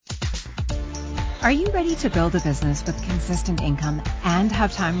Are you ready to build a business with consistent income and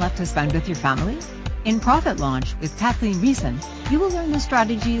have time left to spend with your family? In Profit Launch with Kathleen Riessen, you will learn the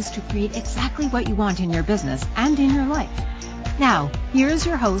strategies to create exactly what you want in your business and in your life. Now, here is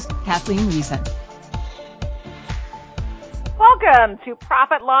your host, Kathleen Riessen. Welcome to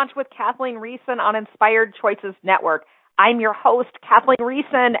Profit Launch with Kathleen Riessen on Inspired Choices Network. I'm your host, Kathleen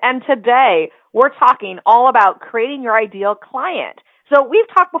Riessen, and today we're talking all about creating your ideal client. So we've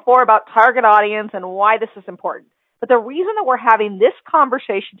talked before about target audience and why this is important. But the reason that we're having this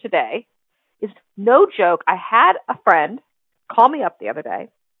conversation today is no joke. I had a friend call me up the other day,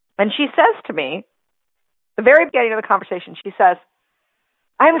 and she says to me, the very beginning of the conversation, she says,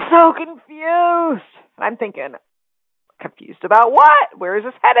 I'm so confused. And I'm thinking, confused about what? Where is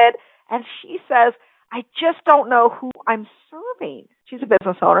this headed? And she says, I just don't know who I'm serving. She's a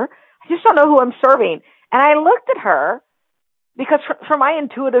business owner. I just don't know who I'm serving. And I looked at her because from my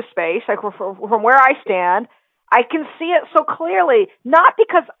intuitive space, like from where I stand, I can see it so clearly, not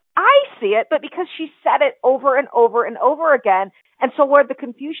because I see it, but because she said it over and over and over again. And so where the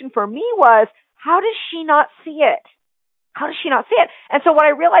confusion for me was, how does she not see it? How does she not see it? And so what I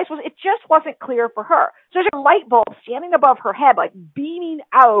realized was it just wasn't clear for her. So there's a light bulb standing above her head, like beaming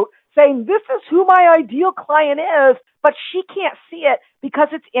out, saying, this is who my ideal client is, but she can't see it because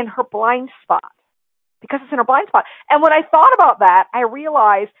it's in her blind spot. And when I thought about that, I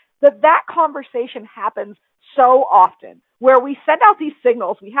realized that conversation happens so often, where we send out these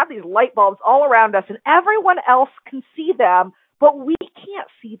signals, we have these light bulbs all around us, and everyone else can see them, but we can't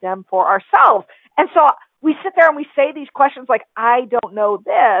see them for ourselves. And so we sit there and we say these questions like, I don't know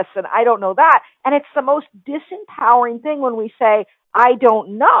this and I don't know that. And it's the most disempowering thing when we say, I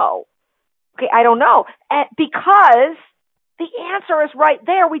don't know. Okay, I don't know. And because the answer is right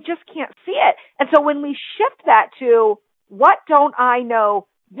there, we just can't see it. And so when we shift that to, what don't I know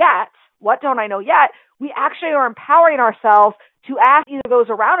yet? We actually are empowering ourselves to ask either those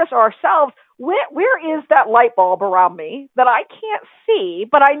around us or ourselves, where is that light bulb around me that I can't see,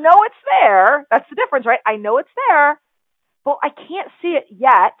 but I know it's there? That's the difference, right? I know it's there, but I can't see it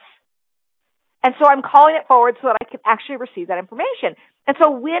yet. And so I'm calling it forward so that I can actually receive that information. And so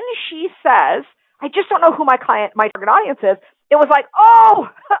when she says, I just don't know who my target audience is, it was like, oh,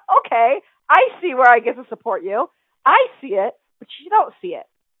 okay, I see where I get to support you. I see it, but you don't see it.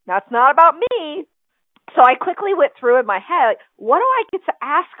 Now, it's not about me. So I quickly went through in my head, what do I get to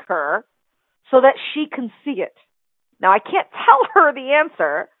ask her so that she can see it? Now, I can't tell her the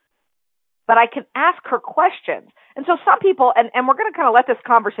answer, but I can ask her questions. And so some people, and we're going to kind of let this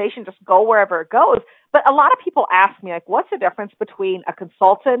conversation just go wherever it goes, but a lot of people ask me, like, what's the difference between a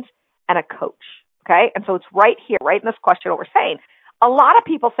consultant and a coach? Okay? And so it's right here, right in this question, what we're saying. A lot of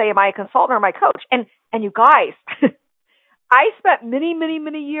people say, am I a consultant or am I a coach? And you guys, I spent many, many,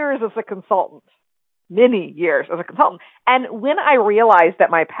 many years as a consultant. And when I realized that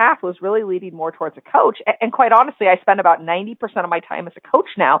my path was really leading more towards a coach, and quite honestly, I spend about 90% of my time as a coach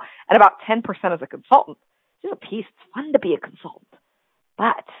now and about 10% as a consultant. It's a piece. It's fun to be a consultant.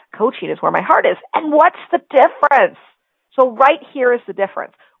 But coaching is where my heart is. And what's the difference? So right here is the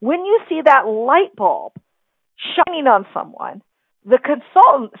difference. When you see that light bulb shining on someone, the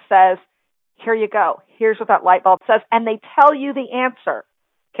consultant says, here you go. Here's what that light bulb says. And they tell you the answer.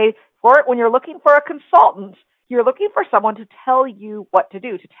 Okay? When you're looking for a consultant, you're looking for someone to tell you what to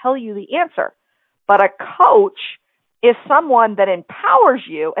do, to tell you the answer. But a coach is someone that empowers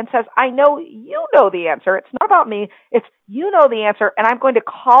you and says, I know you know the answer. It's not about me. It's you know the answer, and I'm going to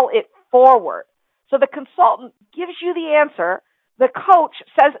call it forward. So the consultant gives you the answer. The coach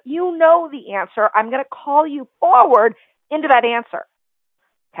says, you know the answer. I'm going to call you forward into that answer.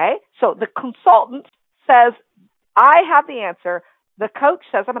 Okay? So the consultant says, I have the answer. The coach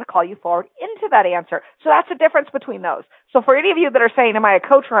says, I'm going to call you forward into that answer. So that's the difference between those. So for any of you that are saying, am I a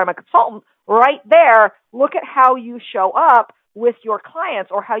coach or am I a consultant? Right there, look at how you show up with your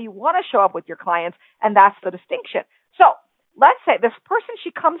clients or how you want to show up with your clients, and that's the distinction. So let's say this person,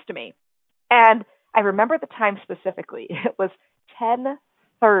 she comes to me, and I remember the time specifically. It was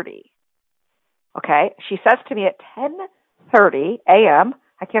 10:30. Okay? She says to me at 10:30 a.m.,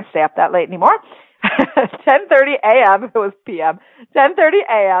 I can't stay up that late anymore. 10:30 a.m. It was p.m. 10:30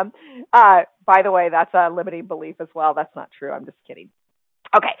 a.m. By the way, that's a limiting belief as well. That's not true. I'm just kidding.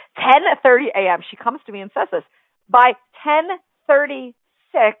 Okay, 10:30 a.m. She comes to me and says this. By 10:36,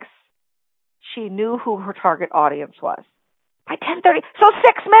 she knew who her target audience was. By 10:30, so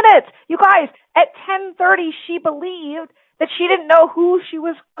 6 minutes. You guys, at 10:30, she believed that she didn't know who she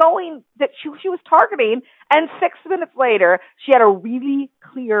was she was targeting, and 6 minutes later, she had a really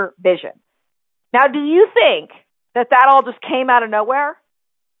clear vision. Now, do you think that all just came out of nowhere?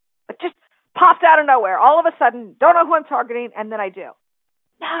 Just Popped out of nowhere. All of a sudden, don't know who I'm targeting, and then I do.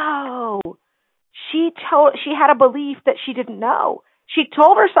 No. She had a belief that she didn't know. She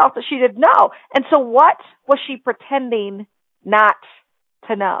told herself that she didn't know. And so what was she pretending not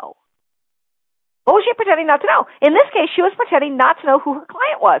to know? What was she pretending not to know? In this case, she was pretending not to know who her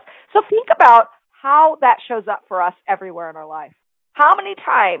client was. So think about how that shows up for us everywhere in our life. How many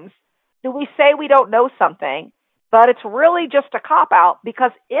times do we say we don't know something, but it's really just a cop-out?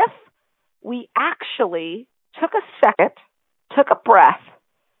 Because if we actually took a second, took a breath,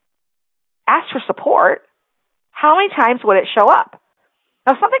 asked for support, how many times would it show up?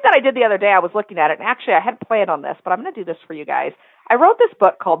 Now, something that I did the other day, I was looking at it, and actually I had planned on this, but I'm going to do this for you guys. I wrote this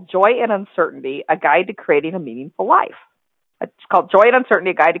book called Joy and Uncertainty, A Guide to Creating a Meaningful Life. It's called Joy and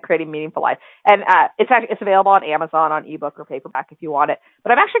Uncertainty, A Guide to Creating a Meaningful Life. And it's available on Amazon, on ebook or paperback if you want it.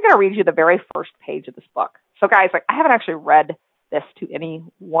 But I'm actually going to read you the very first page of this book. So guys, I haven't actually read this to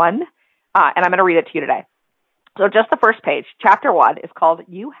anyone, and I'm going to read it to you today. So just the first page, chapter 1, is called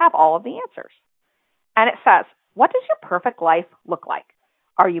You Have All of the Answers. And it says, what does your perfect life look like?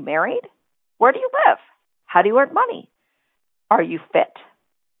 Are you married? Where do you live? How do you earn money? Are you fit?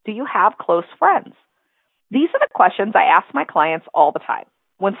 Do you have close friends? These are the questions I ask my clients all the time.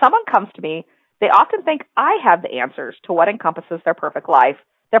 When someone comes to me, they often think I have the answers to what encompasses their perfect life,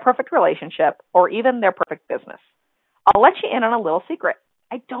 their perfect relationship, or even their perfect business. I'll let you in on a little secret.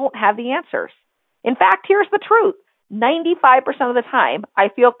 I don't have the answers. In fact, here's the truth. 95% of the time, I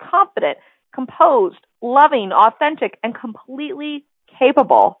feel confident, composed, loving, authentic, and completely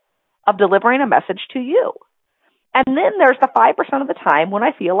capable of delivering a message to you. And then there's the 5% of the time when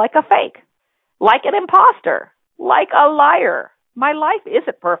I feel like a fake, like an imposter, like a liar. My life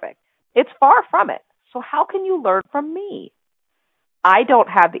isn't perfect. It's far from it. So how can you learn from me? I don't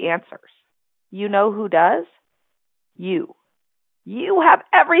have the answers. You know who does? You. You have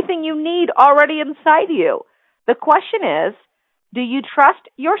everything you need already inside you. The question is, do you trust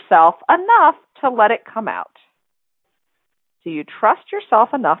yourself enough to let it come out? Do you trust yourself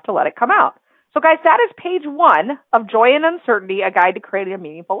enough to let it come out? So guys, that is page 1 of Joy and Uncertainty, A Guide to Creating a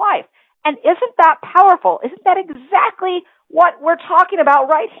Meaningful Life. And isn't that powerful? Isn't that exactly what we're talking about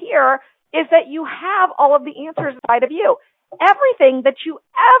right here, is that you have all of the answers inside of you. Everything that you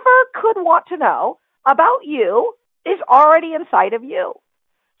ever could want to know about you is already inside of you.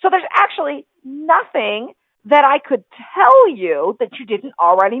 So there's actually nothing that I could tell you that you didn't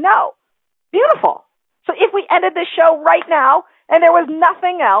already know. Beautiful. So if we ended this show right now and there was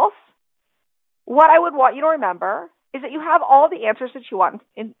nothing else, what I would want you to remember is that you have all the answers that you want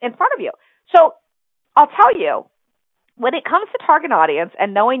in front of you. So I'll tell you, when it comes to target audience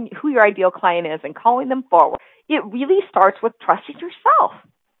and knowing who your ideal client is and calling them forward, it really starts with trusting yourself.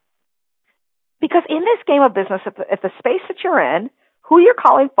 Because in this game of business, if the space that you're in, who you're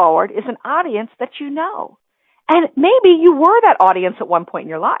calling forward is an audience that you know. And maybe you were that audience at one point in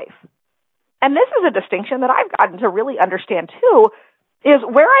your life. And this is a distinction that I've gotten to really understand too, is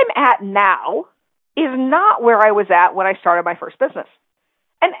where I'm at now is not where I was at when I started my first business.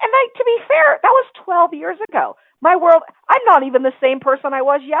 And to be fair, that was 12 years ago. My world, I'm not even the same person I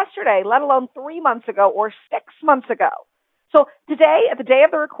was yesterday, let alone 3 months ago or 6 months ago. So today, at the day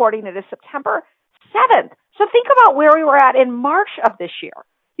of the recording, it is September 7th. So think about where we were at in March of this year.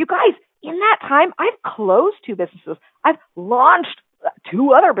 You guys, in that time, I've closed 2 businesses. I've launched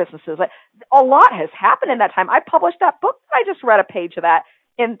 2 other businesses. A lot has happened in that time. I published that book. I just read a page of that.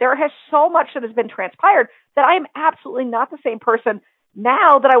 And there has so much that has been transpired that I am absolutely not the same person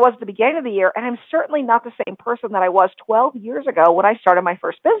now that I was at the beginning of the year. And I'm certainly not the same person that I was 12 years ago when I started my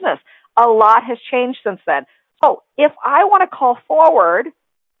first business. A lot has changed since then. So if I want to call forward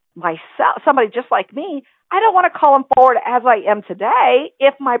myself, somebody just like me, I don't want to call them forward as I am today.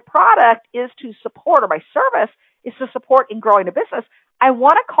 If my product is to support, or my service is to support in growing a business, I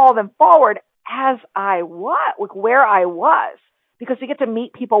want to call them forward as I was, like where I was, because we get to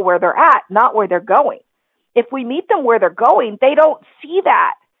meet people where they're at, not where they're going. If we meet them where they're going, they don't see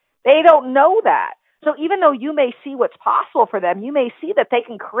that. They don't know that. So even though you may see what's possible for them, you may see that they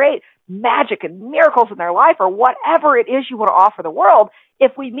can create magic and miracles in their life or whatever it is you want to offer the world.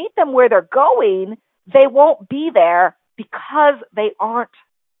 If we meet them where they're going, they won't be there because they aren't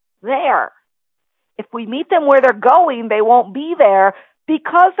there. If we meet them where they're going, they won't be there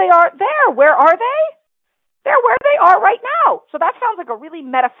because they aren't there. Where are they? They're where they are right now. So that sounds like a really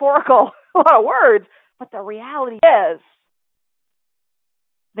metaphorical lot of words, but the reality is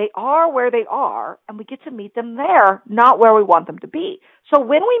they are where they are, and we get to meet them there, not where we want them to be. So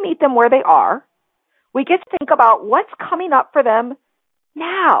when we meet them where they are, we get to think about what's coming up for them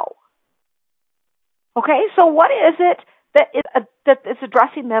now. Okay, so what is it that is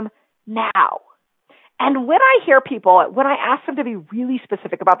addressing them now. And when I hear people, when I ask them to be really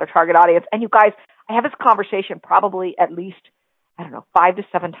specific about their target audience, and you guys, I have this conversation probably at least, 5 to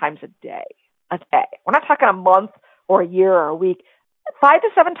 7 times a day. We're not talking a month or a year or a week. 5 to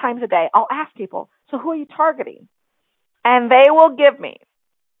 7 times a day, I'll ask people, so who are you targeting? And they will give me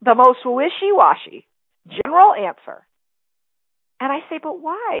the most wishy-washy general answer. And I say, but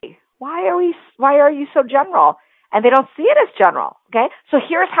why? Why are you so general? And they don't see it as general, okay? So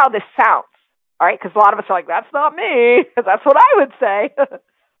here's how this sounds, all right? Because a lot of us are like, that's not me. That's what I would say.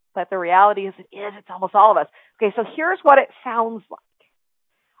 But the reality is it's almost all of us. Okay, so here's what it sounds like.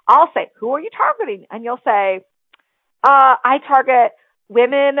 I'll say, who are you targeting? And you'll say, I target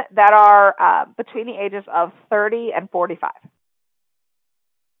women that are between the ages of 30 and 45.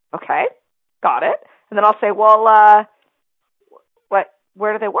 Okay, got it. And then I'll say, well,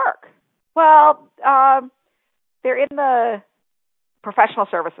 where do they work? Well, they're in the professional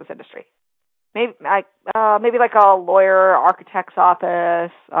services industry. Maybe like a lawyer, architect's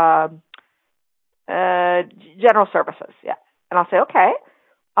office, general services. Yeah. And I'll say, okay.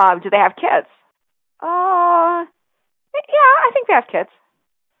 Do they have kids? Yeah, I think they have kids.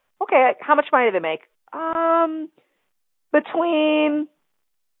 Okay. How much money do they make? Between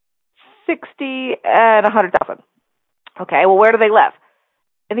 60 and 100,000. Okay. Well, where do they live?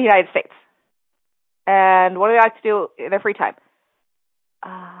 In the United States. And what do they like to do in their free time?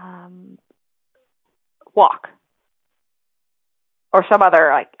 Walk. Or some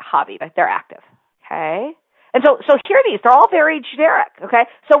other hobby, like they're active. Okay? And so here are these. They're all very generic. Okay?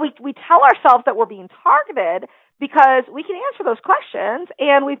 So we tell ourselves that we're being targeted because we can answer those questions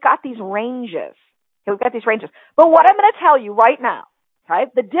and we've got these ranges. Okay? We've got these ranges. But what I'm going to tell you right now,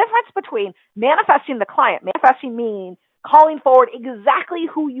 okay, the difference between manifesting the client, manifesting meaning calling forward exactly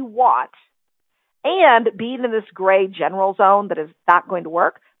who you want, and being in this gray general zone that is not going to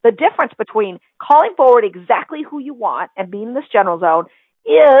work, the difference between calling forward exactly who you want and being in this general zone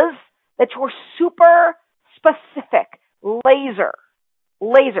is that you're super specific, laser.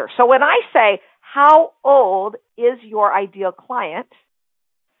 So when I say, how old is your ideal client?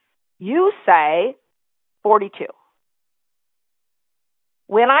 You say 42.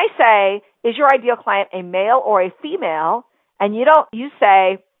 When I say, is your ideal client a male or a female? And you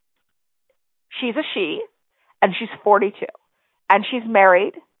say, she's a she, and she's 42. And she's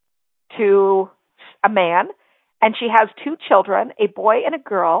married to a man, and she has 2 children, a boy and a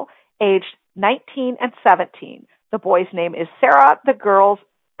girl, aged 19 and 17. The boy's name is Sarah, the girl's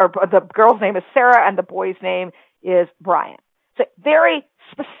name is Sarah, and the boy's name is Brian. So very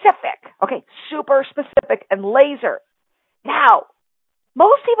specific, okay, super specific and laser. Now,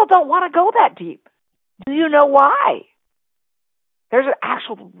 most people don't want to go that deep. Do you know why? There's an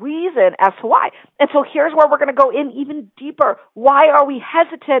actual reason as to why. And so here's where we're going to go in even deeper. Why are we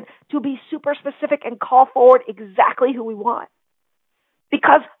hesitant to be super specific and call forward exactly who we want?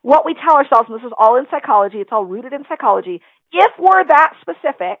 Because what we tell ourselves, and this is all in psychology, it's all rooted in psychology, if we're that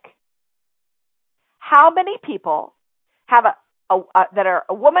specific, how many people have that are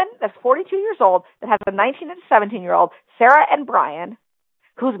a woman that's 42 years old that has a 19 and 17-year-old, Sarah and Brian,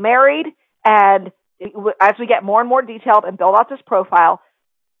 who's married, and as we get more and more detailed and build out this profile,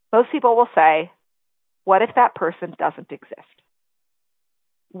 most people will say, what if that person doesn't exist?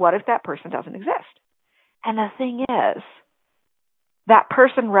 What if that person doesn't exist? And the thing is, that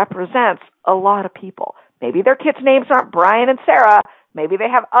person represents a lot of people. Maybe their kids' names aren't Brian and Sarah. Maybe they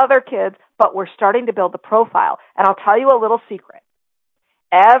have other kids, but we're starting to build the profile. And I'll tell you a little secret.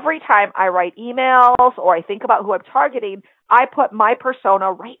 Every time I write emails or I think about who I'm targeting, I put my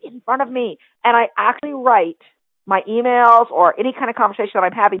persona right in front of me. And I actually write my emails or any kind of conversation that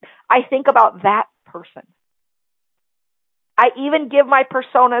I'm having. I think about that person. I even give my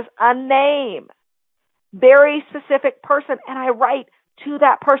personas a name. Very specific person. And I write to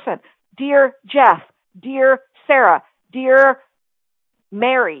that person. Dear Jeff, dear Sarah, dear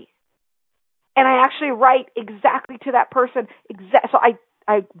Mary. And I actually write exactly to that person. So I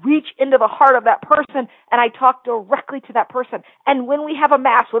reach into the heart of that person and I talk directly to that person. And when we have a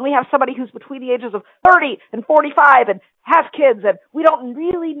match, when we have somebody who's between the ages of 30 and 45 and has kids and we don't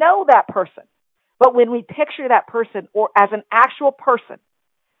really know that person, but when we picture that person or as an actual person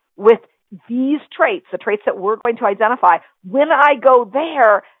with these traits, the traits that we're going to identify, when I go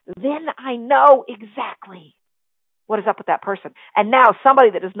there, then I know exactly what is up with that person. And now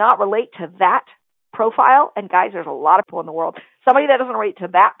somebody that does not relate to that profile, and guys, there's a lot of people in the world, somebody that doesn't relate to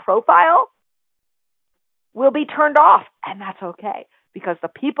that profile will be turned off. And that's okay, because the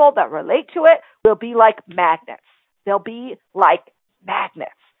people that relate to it will be like magnets. They'll be like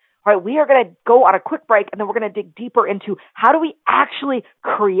magnets. All right, we are going to go on a quick break, and then we're going to dig deeper into how do we actually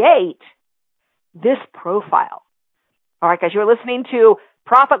create this profile. All right, guys, you're listening to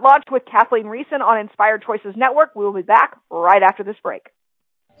Profit Launch with Kathleen Riessen on Inspired Choices Network. We will be back right after this break.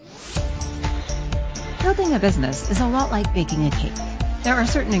 Building a business is a lot like baking a cake. There are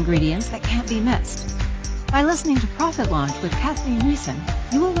certain ingredients that can't be missed. By listening to Profit Launch with Kathleen Riessen,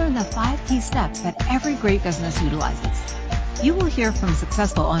 you will learn the 5 key steps that every great business utilizes. You will hear from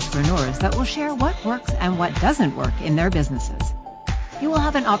successful entrepreneurs that will share what works and what doesn't work in their businesses. You will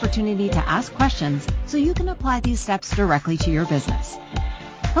have an opportunity to ask questions so you can apply these steps directly to your business.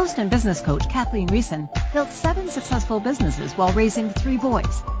 Host and business coach Kathleen Riessen built 7 successful businesses while raising 3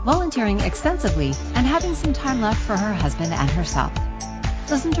 boys, volunteering extensively, and having some time left for her husband and herself.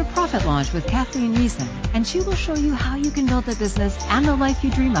 Listen to Profit Launch with Kathleen Riessen, and she will show you how you can build a business and the life you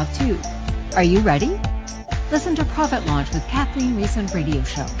dream of, too. Are you ready? Listen to Profit Launch with Kathleen Riessen radio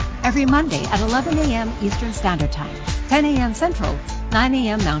show every Monday at 11 a.m. Eastern Standard Time, 10 a.m. Central, 9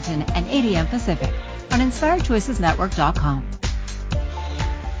 a.m. Mountain, and 8 a.m. Pacific on InspiredChoicesNetwork.com.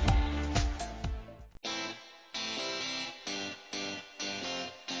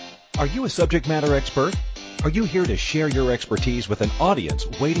 Are you a subject matter expert? Are you here to share your expertise with an audience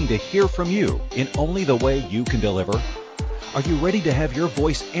waiting to hear from you in only the way you can deliver? Are you ready to have your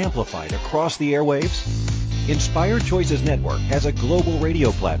voice amplified across the airwaves? Inspired Choices Network has a global radio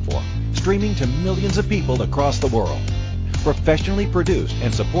platform streaming to millions of people across the world. Professionally produced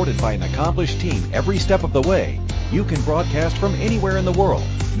and supported by an accomplished team every step of the way, you can broadcast from anywhere in the world,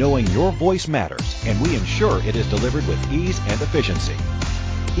 knowing your voice matters, and we ensure it is delivered with ease and efficiency.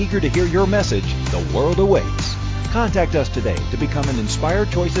 Eager to hear your message, the world awaits. Contact us today to become an Inspired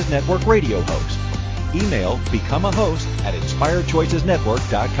Choices Network radio host. Email become a host at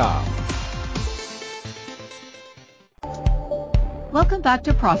inspiredchoicesnetwork.com. Welcome back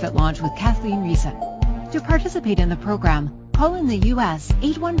to Profit Launch with Kathleen Riessen. To participate in the program, call in the U.S.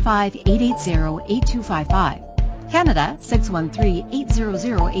 815-880-8255, Canada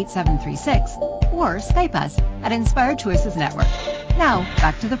 613-800-8736, or Skype us at Inspired Choices Network. Now,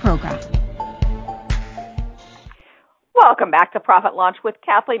 back to the program. Welcome back to Profit Launch with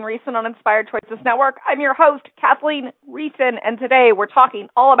Kathleen Riessen on Inspired Choices Network. I'm your host, Kathleen Riessen, and today we're talking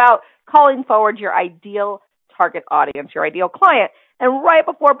all about calling forward your ideal target audience, your ideal client. And right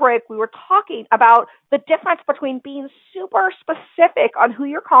before break, we were talking about the difference between being super specific on who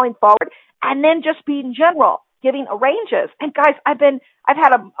you're calling forward and then just being general, giving ranges. And guys, I've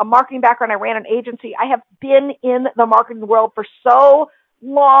had a marketing background. I ran an agency. I have been in the marketing world for so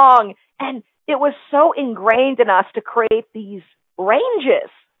long, and it was so ingrained in us to create these ranges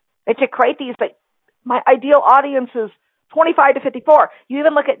and to create these, like, my ideal audience is 25 to 54. You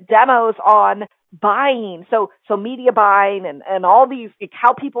even look at demos on buying, so media buying and all these, like,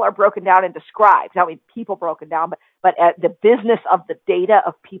 how people are broken down and described. Not only people broken down, but the business of the data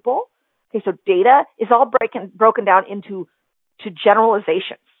of people. Okay, so data is all broken down into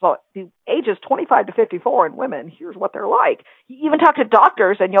generalizations. So the ages 25 to 54 in women, here's what they're like. You even talk to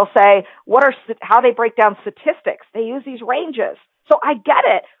doctors and you'll say, how they break down statistics. They use these ranges. So I get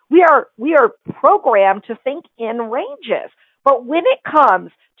it. We are programmed to think in ranges. But when it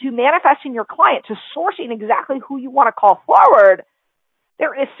comes to manifesting your client, to sourcing exactly who you want to call forward,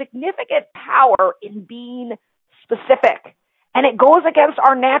 there is significant power in being specific. And it goes against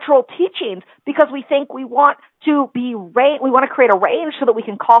our natural teachings because we think we want to create a range so that we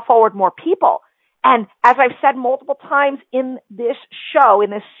can call forward more people. And as I've said multiple times in this show,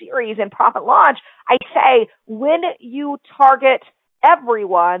 in this series, in Profit Launch, I say, when you target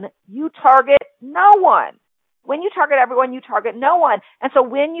everyone, you target no one. When you target everyone, you target no one. And so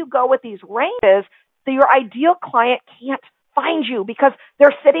when you go with these ranges, your ideal client can't find you because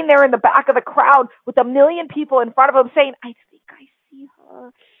they're sitting there in the back of the crowd with a million people in front of them saying, I think I see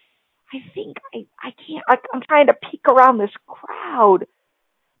her. I think I can't, I'm trying to peek around this crowd.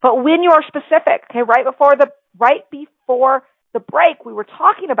 But when you are specific, okay, right before the break, we were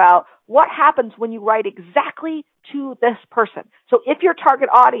talking about what happens when you write exactly to this person. So if your target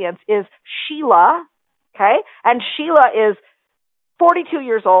audience is Sheila, okay, and Sheila is 42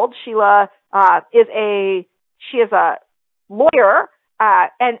 years old, Sheila is a lawyer,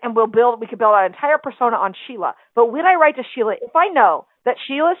 and we could build an entire persona on Sheila. But when I write to Sheila, if I know that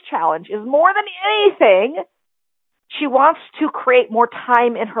Sheila's challenge is more than anything, she wants to create more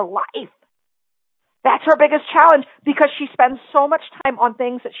time in her life. That's her biggest challenge because she spends so much time on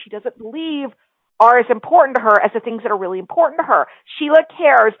things that she doesn't believe are as important to her as the things that are really important to her. Sheila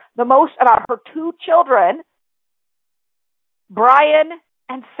cares the most about her 2 children, Brian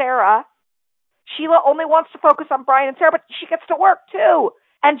and Sarah. Sheila only wants to focus on Brian and Sarah, but she gets to work too.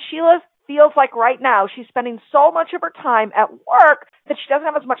 And Sheila feels like right now she's spending so much of her time at work that she doesn't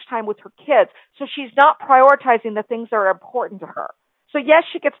have as much time with her kids. So she's not prioritizing the things that are important to her. So yes,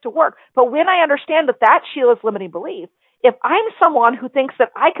 she gets to work. But when I understand that that's Sheila's limiting belief, if I'm someone who thinks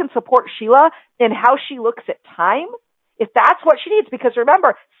that I can support Sheila in how she looks at time, if that's what she needs, because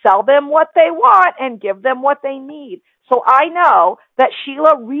remember, sell them what they want and give them what they need. So I know that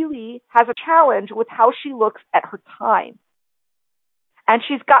Sheila really has a challenge with how she looks at her time. And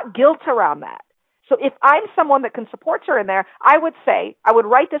she's got guilt around that. So if I'm someone that can support her in there, I would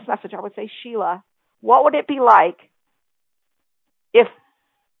write this message. I would say, Sheila, what would it be like if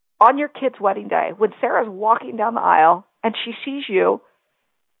on your kid's wedding day, when Sarah's walking down the aisle and she sees you,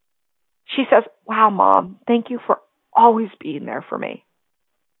 she says, wow, Mom, thank you for always being there for me.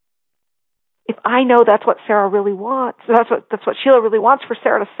 If I know that's what Sarah really wants, that's what Sheila really wants for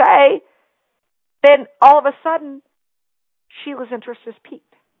Sarah to say, then all of a sudden, Sheila's interest is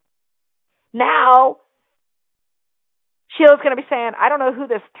piqued. Now, Sheila's going to be saying, I don't know who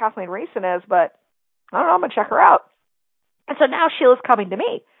this Kathleen Riessen is, but I don't know, I'm going to check her out. And so now Sheila's coming to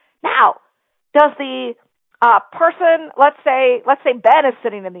me. Now, does the person, let's say Ben is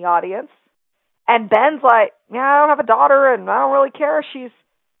sitting in the audience, and Ben's like, yeah, I don't have a daughter, and I don't really care if she's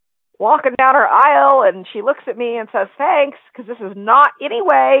walking down her aisle, and she looks at me and says, thanks, because this is not any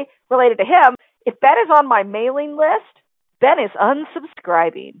way related to him. If Ben is on my mailing list, Ben is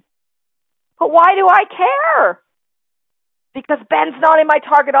unsubscribing. But why do I care? Because Ben's not in my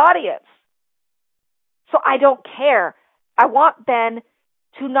target audience. So I don't care. I want Ben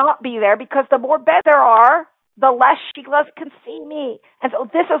to not be there, because the more Ben there are, the less Sheilas can see me. And so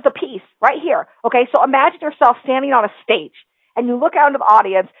this is the piece right here. Okay, so imagine yourself standing on a stage, and you look out into the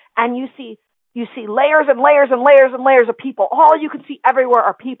audience, and you see layers and layers and layers and layers of people. All you can see everywhere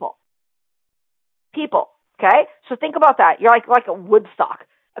are people. People, okay? So think about that. You're like a Woodstock,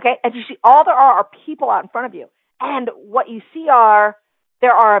 okay? And you see all there are people out in front of you. And what you see there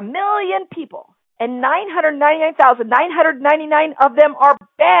are 1 million people, and 999,999 of them are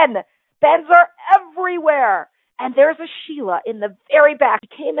Ben. Bens are everywhere. And there's a Sheila in the very back. She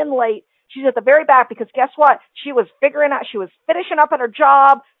came in late. She's at the very back because guess what? She was finishing up on her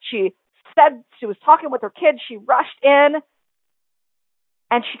job. She said she was talking with her kids. She rushed in,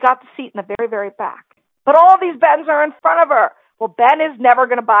 and she got the seat in the very, very back. But all these Bens are in front of her. Well, Ben is never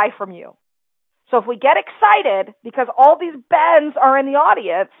going to buy from you. So if we get excited because all these Bens are in the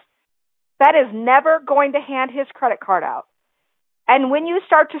audience, Ben is never going to hand his credit card out. And when you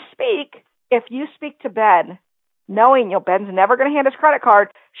start to speak, if you speak to Ben, knowing Ben's never going to hand his credit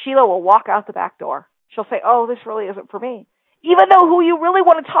card, Sheila will walk out the back door. She'll say, oh, this really isn't for me. Even though who you really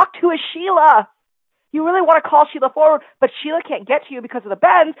want to talk to is Sheila. You really want to call Sheila forward, but Sheila can't get to you because of the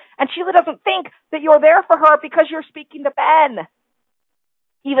Bens, and Sheila doesn't think that you're there for her because you're speaking to Ben,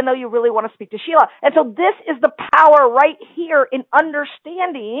 even though you really want to speak to Sheila. And so this is the power right here in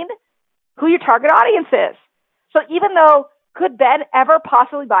understanding who your target audience is. So even though, could Ben ever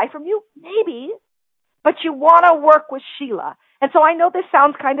possibly buy from you? Maybe, but you want to work with Sheila. And so I know this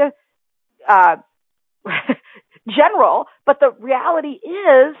sounds kind of general, but the reality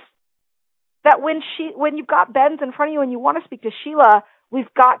is that when you've got Bens in front of you and you want to speak to Sheila,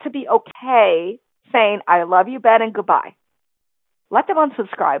 we've got to be okay saying, I love you, Ben, and goodbye. Let them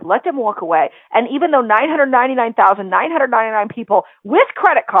unsubscribe. Let them walk away. And even though 999,999 people with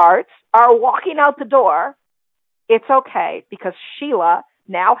credit cards are walking out the door, it's okay because Sheila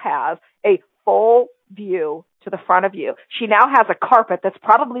now has a full view to the front of you. She now has a carpet that's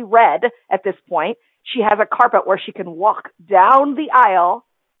probably red at this point. She has a carpet where she can walk down the aisle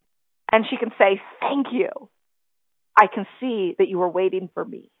and she can say, thank you. I can see that you were waiting for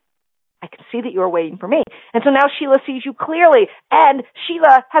me. I can see that you are waiting for me. And so now Sheila sees you clearly, and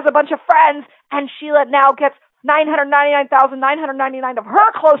Sheila has a bunch of friends, and Sheila now gets 999,999 of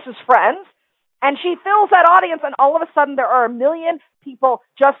her closest friends, and she fills that audience, and all of a sudden there are 1 million people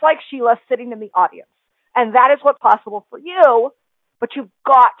just like Sheila sitting in the audience. And that is what's possible for you, but you've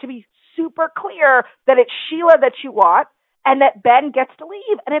got to be super clear that it's Sheila that you want, and that Ben gets to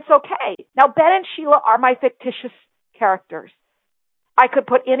leave, and it's okay. Now, Ben and Sheila are my fictitious characters. I could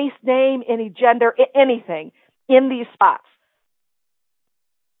put any name, any gender, anything in these spots.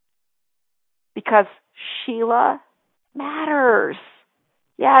 Because Sheila matters.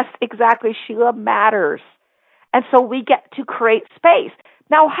 Yes, exactly. Sheila matters. And so we get to create space.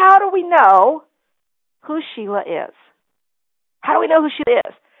 Now, how do we know who Sheila is? How do we know who she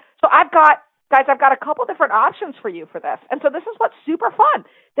is? So I've got a couple different options for you for this. And so this is what's super fun.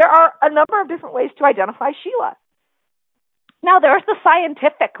 There are a number of different ways to identify Sheila. Now, there's the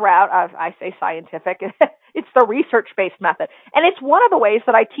scientific route. I say scientific. It's the research-based method. And it's one of the ways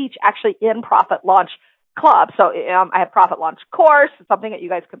that I teach actually in Profit Launch Club. So I have Profit Launch course. It's something that you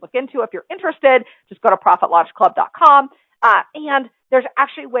guys could look into if you're interested. Just go to profitlaunchclub.com. And there's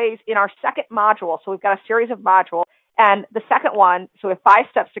actually ways in our second module. So we've got a series of modules. And the second one, so we have 5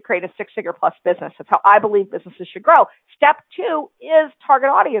 steps to create a 6-figure plus business. That's how I believe businesses should grow. Step 2 is target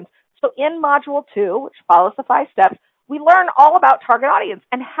audience. So in module 2, which follows the 5 steps, we learn all about target audience.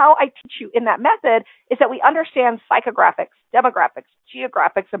 And how I teach you in that method is that we understand psychographics, demographics,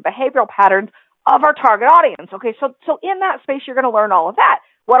 geographics, and behavioral patterns of our target audience. Okay, so in that space, you're going to learn all of that,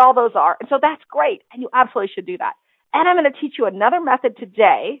 what all those are. And so that's great, and you absolutely should do that. And I'm going to teach you another method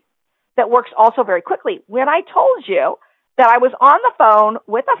today that works also very quickly. When I told you that I was on the phone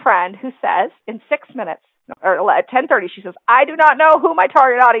with a friend who says in 6 minutes, or at 10:30, she says, I do not know who my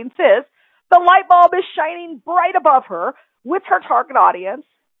target audience is. The light bulb is shining bright above her with her target audience,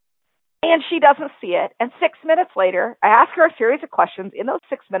 and she doesn't see it. And 6 minutes later, I ask her a series of questions in those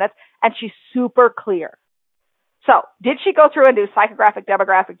 6 minutes, and she's super clear. So, did she go through and do psychographic,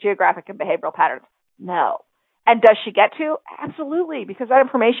 demographic, geographic, and behavioral patterns? No. And does she get to? Absolutely, because that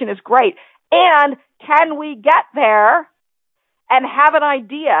information is great. And can we get there and have an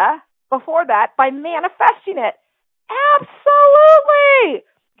idea before that by manifesting it? Absolutely.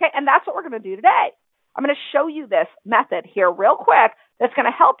 Okay, and that's what we're going to do today. I'm going to show you this method here real quick that's going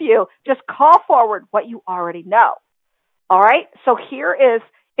to help you just call forward what you already know. All right, so here is,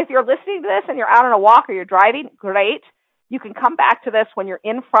 if you're listening to this and you're out on a walk or you're driving, great. You can come back to this when you're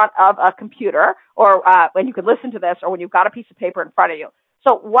in front of a computer, or when you can listen to this, or when you've got a piece of paper in front of you.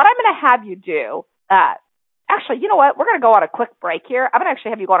 So what I'm going to have you do, actually, you know what? We're going to go on a quick break here. I'm going to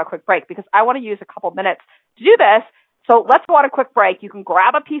actually have you go on a quick break because I want to use a couple minutes to do this. So let's go on a quick break. You can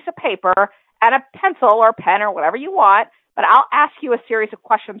grab a piece of paper and a pencil or pen or whatever you want, but I'll ask you a series of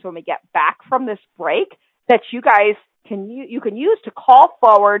questions when we get back from this break that you guys can use to call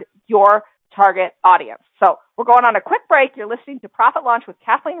forward your target audience. So we're going on a quick break. You're listening to Profit Launch with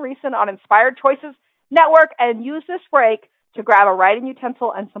Kathleen Riessen on Inspired Choices Network, and use this break to grab a writing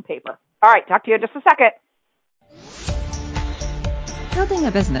utensil and some paper. All right, talk to you in just a second. Building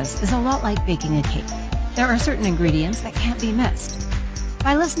a business is a lot like baking a cake. There are certain ingredients that can't be missed.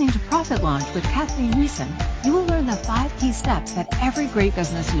 By listening to Profit Launch with Kathleen Riessen, you will learn the 5 key steps that every great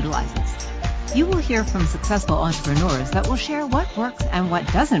business utilizes. You will hear from successful entrepreneurs that will share what works and what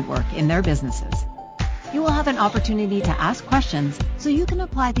doesn't work in their businesses. You will have an opportunity to ask questions so you can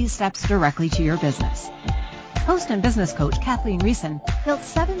apply these steps directly to your business. Host and business coach Kathleen Riessen built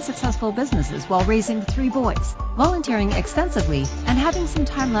 7 successful businesses while raising 3 boys, volunteering extensively, and having some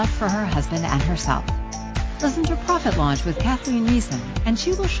time left for her husband and herself. Listen to Profit Launch with Kathleen Riessen, and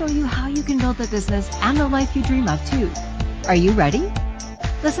she will show you how you can build the business and the life you dream of too. Are you ready?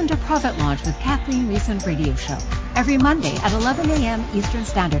 Listen to Profit Launch with Kathleen Riessen radio show every Monday at 11 a.m. Eastern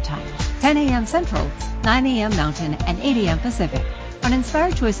Standard Time, 10 a.m. Central, 9 a.m. Mountain, and 8 a.m. Pacific on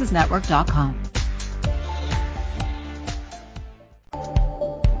InspiredChoicesNetwork.com.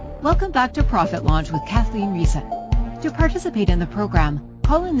 Welcome back to Profit Launch with Kathleen Riessen. To participate in the program,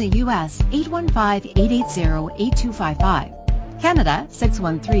 call in the U.S. 815-880-8255, Canada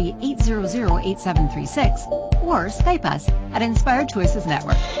 613-800-8736, or Skype us at Inspired Choices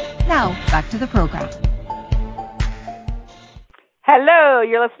Network. Now, back to the program. Hello,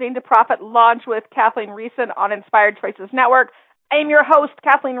 you're listening to Profit Launch with Kathleen Riessen on Inspired Choices Network. I'm your host,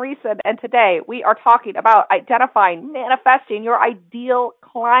 Kathleen Riessen, and today we are talking about identifying, manifesting your ideal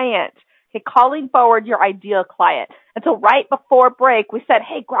client. Okay, calling forward your ideal client. And so right before break, we said,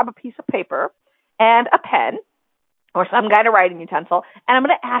 hey, grab a piece of paper and a pen or some kind of writing utensil, and I'm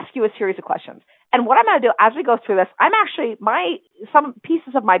going to ask you a series of questions. And what I'm going to do as we go through this, some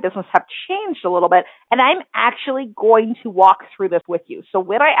pieces of my business have changed a little bit, and I'm actually going to walk through this with you. So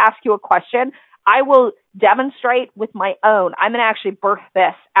when I ask you a question, I will demonstrate with my own. I'm going to actually birth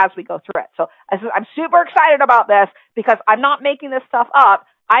this as we go through it. So I'm super excited about this because I'm not making this stuff up.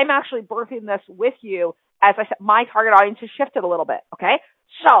 I'm actually birthing this with you. As I said, my target audience has shifted a little bit, okay?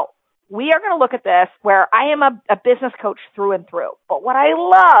 So we are going to look at this where I am a business coach through and through. But what I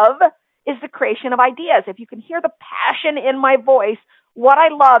love is the creation of ideas. If you can hear the passion in my voice, what I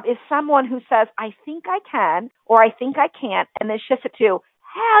love is someone who says, I think I can, or I think I can't, and then shifts it to,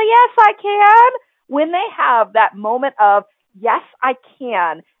 hell yes, I can. When they have that moment of, yes, I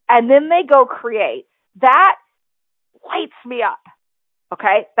can, and then they go create, that lights me up.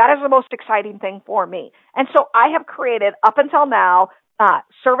 Okay, that is the most exciting thing for me. And so I have created, up until now,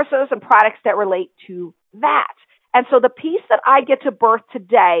 services and products that relate to that. And so the piece that I get to birth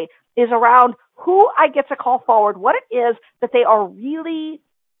today is around who I get to call forward, what it is that they are really,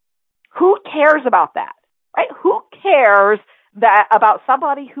 who cares about that, right? Who cares that about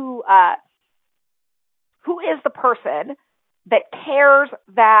somebody who is the person that cares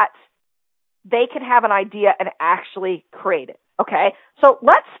that they can have an idea and actually create it, okay? So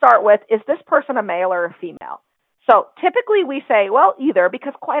let's start with, is this person a male or a female? So typically we say, well, either,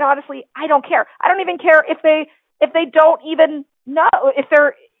 because quite honestly, I don't care. I don't even care if they don't even know, if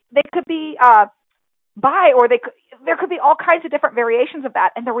they could be bi, or there could be all kinds of different variations of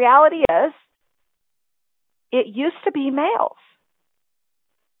that. And the reality is, it used to be males,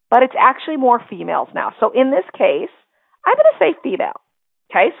 but it's actually more females now. So in this case, I'm going to say female.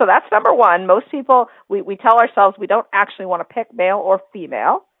 Okay, so that's number one. Most people, we tell ourselves we don't actually want to pick male or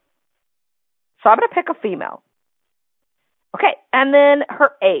female. So I'm going to pick a female. Okay, and then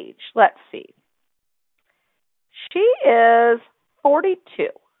her age. Let's see. She is 42.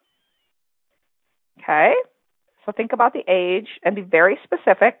 Okay, so think about the age and be very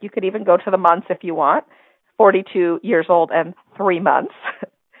specific. You could even go to the months if you want. 42 years old and 3 months.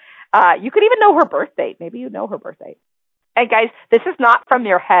 You could even know her birth date. Maybe you know her birth date. And guys, this is not from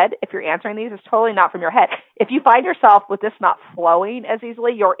your head. If you're answering these, it's totally not from your head. If you find yourself with this not flowing as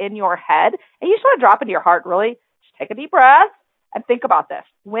easily, you're in your head, and you just want to drop into your heart, really, just take a deep breath and think about this.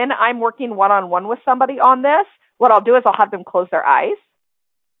 When I'm working one-on-one with somebody on this, what I'll do is I'll have them close their eyes,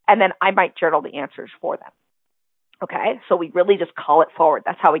 and then I might journal the answers for them. Okay? So we really just call it forward.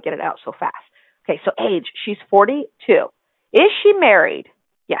 That's how we get it out so fast. Okay, so age, she's 42. Is she married?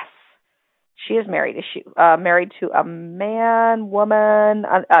 Yes. She is married. Is she married to a man, woman?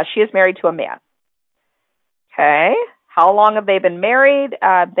 She is married to a man. Okay. How long have they been married?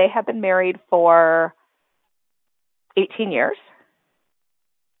 They have been married for 18 years.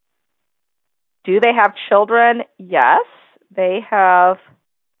 Do they have children? Yes. They have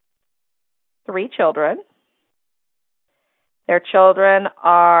 3 children. Their children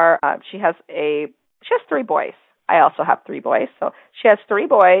are, she has 3 boys. I also have 3 boys. So she has 3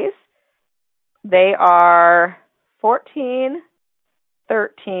 boys. They are 14,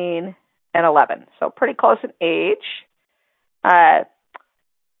 13, and 11. So pretty close in age.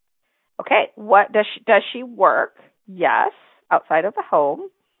 Okay, what does she work? Yes, outside of the home.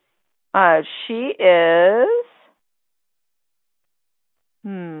 She is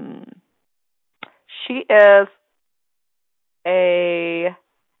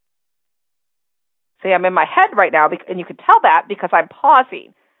I'm in my head right now, and you can tell that because I'm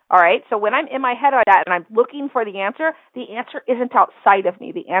pausing. All right, so when I'm in my head like that and I'm looking for the answer isn't outside of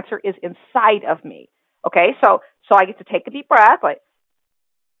me. The answer is inside of me. Okay, so I get to take a deep breath, like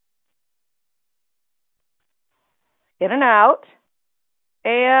in and out.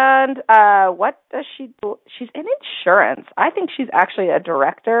 And what does she do? She's in insurance. I think she's actually a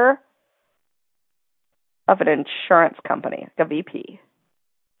director of an insurance company, like a VP.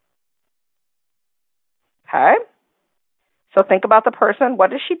 Okay. So think about the person. What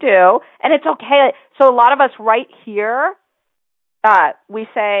does she do? And it's okay. So a lot of us right here, we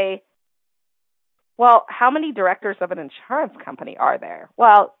say, well, how many directors of an insurance company are there?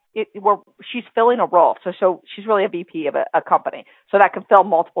 Well, she's filling a role. So she's really a VP of a company. So that can fill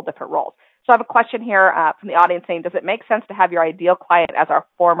multiple different roles. So I have a question here from the audience saying, does it make sense to have your ideal client as our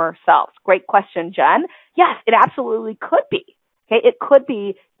former selves? Great question, Jen. Yes, it absolutely could be. Okay, it could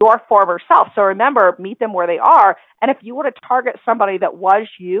be your former self. So remember, meet them where they are. And if you want to target somebody that was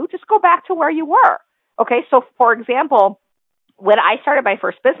you, just go back to where you were. Okay, so for example, when I started my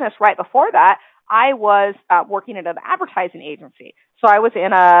first business right before that, I was working at an advertising agency. So I was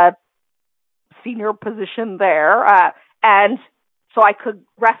in a senior position there, and so I could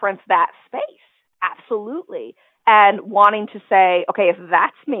reference that space, absolutely, and wanting to say, okay, if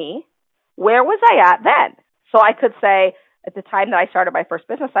that's me, where was I at then? So I could say, at the time that I started my first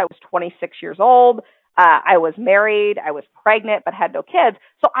business, I was 26 years old. I was married. I was pregnant, but had no kids.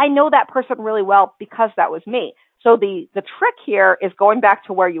 So I know that person really well because that was me. So the trick here is going back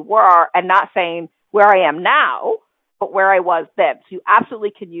to where you were and not saying where I am now, but where I was then. So you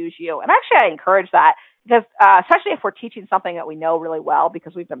absolutely can use you. And actually, I encourage that because especially if we're teaching something that we know really well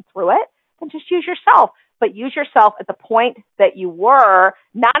because we've been through it, then just use yourself. But use yourself at the point that you were,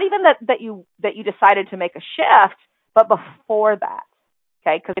 not even that you decided to make a shift, but before that,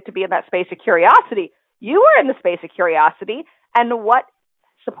 okay? Because to be in that space of curiosity, you were in the space of curiosity, and what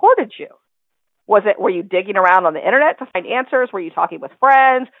supported you? Were you digging around on the internet to find answers? Were you talking with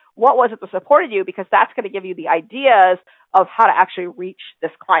friends? What was it that supported you? Because that's going to give you the ideas of how to actually reach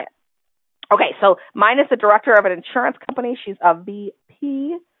this client. Okay, so mine is the director of an insurance company. She's a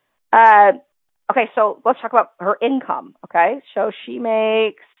VP. Okay, so let's talk about her income, okay? So she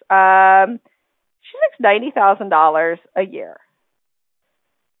makes She makes $90,000 a year.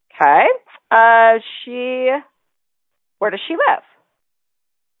 Okay. Where does she live?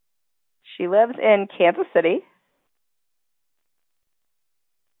 She lives in Kansas City.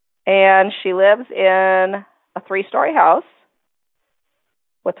 And she lives in a 3-story house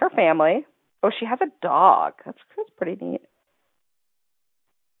with her family. Oh, she has a dog. That's pretty neat.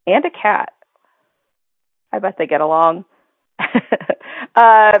 And a cat. I bet they get along.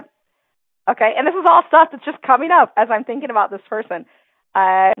 Okay, and this is all stuff that's just coming up as I'm thinking about this person.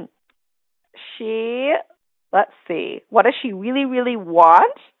 Let's see. What does she really, really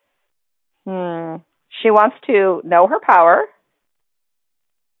want? She wants to know her power.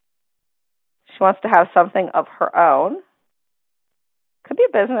 She wants to have something of her own. Could be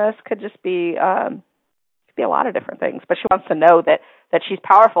a business, could just be a lot of different things. But she wants to know that she's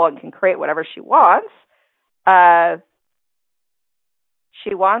powerful and can create whatever she wants.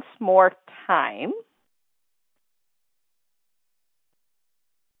 She wants more time.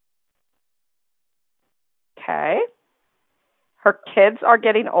 Okay. Her kids are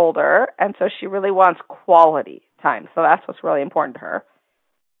getting older, and so she really wants quality time. So that's what's really important to her.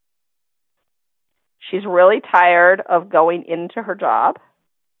 She's really tired of going into her job.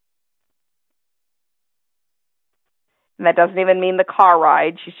 And that doesn't even mean the car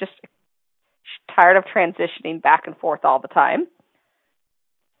ride. She's tired of transitioning back and forth all the time.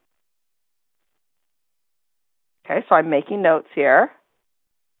 Okay, so I'm making notes here.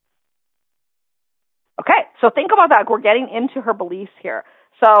 Okay, so think about that. We're getting into her beliefs here.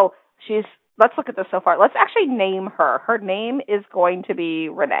 So let's look at this so far. Let's actually name her. Her name is going to be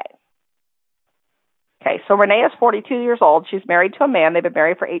Renee. Okay, so Renee is 42 years old. She's married to a man. They've been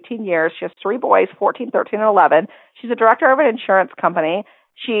married for 18 years. She has 3 boys, 14, 13, and 11. She's a director of an insurance company.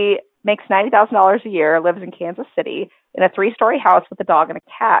 She makes $90,000 a year, lives in Kansas City in a 3-story house with a dog and a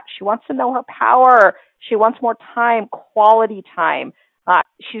cat. She wants to know her power. She wants more time, quality time.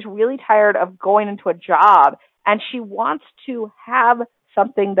 She's really tired of going into a job, and she wants to have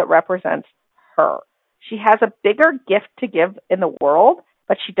something that represents her. She has a bigger gift to give in the world,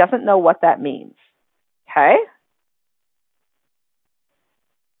 but she doesn't know what that means. Okay?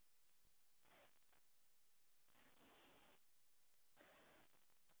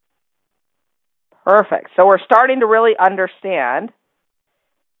 Perfect. So we're starting to really understand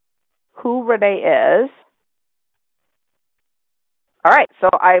who Renee is. All right, so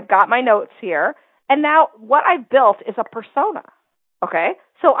I've got my notes here. And now what I've built is a persona. Okay?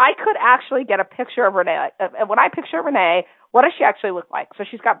 So I could actually get a picture of Renee. When I picture Renee, what does she actually look like? So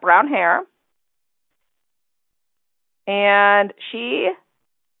she's got brown hair. And she's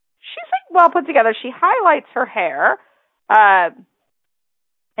like well put together. She highlights her hair.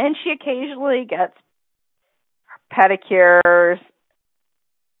 And she occasionally gets pedicures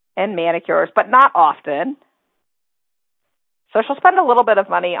and manicures, but not often. So she'll spend a little bit of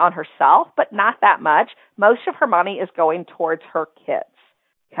money on herself, but not that much. Most of her money is going towards her kids.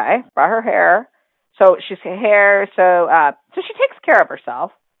 Okay, by her hair. So she's hair. So she takes care of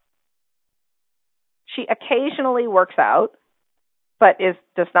herself. She occasionally works out, but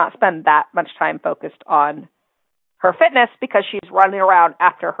does not spend that much time focused on her fitness because she's running around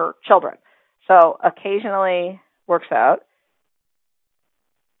after her children. So occasionally works out.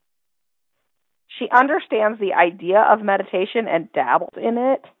 She understands the idea of meditation and dabbles in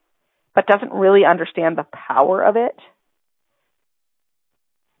it, but doesn't really understand the power of it.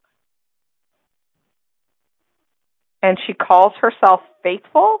 And she calls herself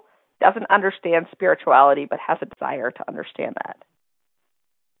faithful, doesn't understand spirituality, but has a desire to understand that.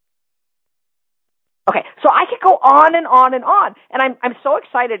 Okay, so I could go on and on and on. And I'm so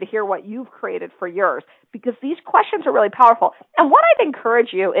excited to hear what you've created for yours because these questions are really powerful. And what I'd encourage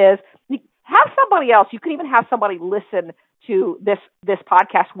you is have somebody else. You can even have somebody listen to this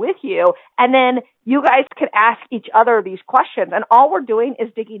podcast with you, and then you guys can ask each other these questions. And all we're doing is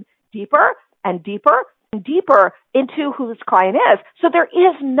digging deeper and deeper and deeper into who this client is. So there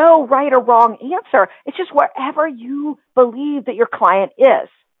is no right or wrong answer. It's just wherever you believe that your client is.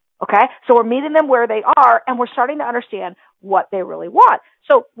 Okay? So we're meeting them where they are, and we're starting to understand what they really want.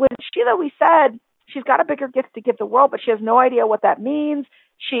 So with Sheila, we said she's got a bigger gift to give the world, but she has no idea what that means.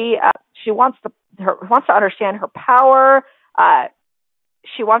 She wants to understand her power.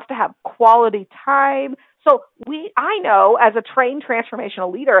 She wants to have quality time. So I know as a trained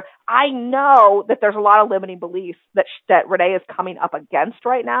transformational leader, I know that there's a lot of limiting beliefs that Renee is coming up against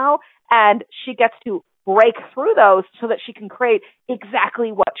right now, and she gets to break through those so that she can create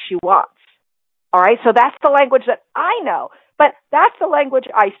exactly what she wants. All right, so that's the language that I know, but that's the language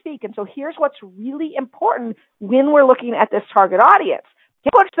I speak. And so here's what's really important when we're looking at this target audience.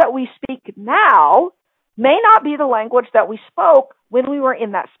 The language that we speak now may not be the language that we spoke when we were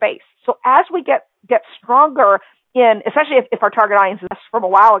in that space. So as we get stronger in, especially if our target audience is from a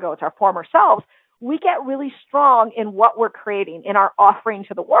while ago, it's our former selves, we get really strong in what we're creating, in our offering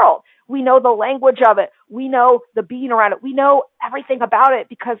to the world. We know the language of it. We know the being around it. We know everything about it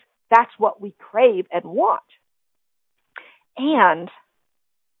because that's what we crave and want. And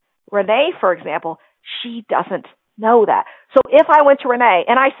Renee, for example, she doesn't know that. So if I went to Renee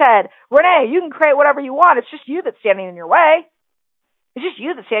and I said, Renee, you can create whatever you want. It's just you that's standing in your way. It's just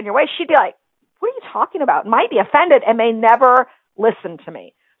you that's standing in your way. She'd be like, what are you talking about? Might be offended and may never listen to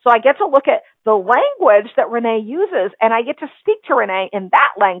me. So I get to look at the language that Renee uses, and I get to speak to Renee in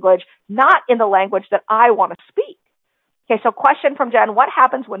that language, not in the language that I want to speak. Okay, so question from Jen, what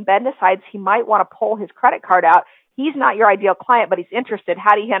happens when Ben decides he might want to pull his credit card out? He's not your ideal client, but he's interested.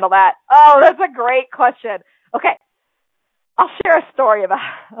 How do you handle that? Oh, that's a great question. Okay, I'll share a story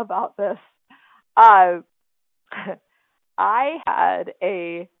about this. I had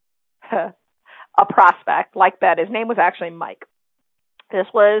a prospect like Ben. His name was actually Mike. This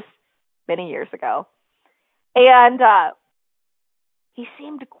was many years ago. And he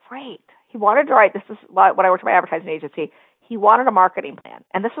seemed great. He wanted to write, this is when I worked at my advertising agency, he wanted a marketing plan.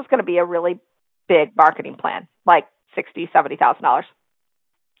 And this was going to be a really big marketing plan, like $60,000, $70,000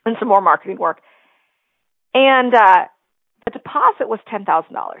 and some more marketing work. And the deposit was $10,000.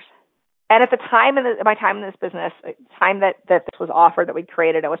 And at the time, my time in this business, time that this was offered, that we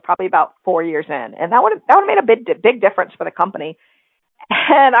created, it was probably about 4 years in. And that would have made a big difference for the company.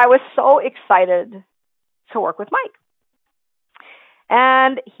 And I was so excited to work with Mike.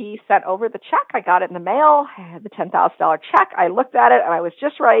 And he sent over the check. I got it in the mail. I had the $10,000 check. I looked at it, and I was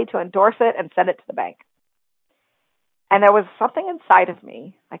just ready to endorse it and send it to the bank. And there was something inside of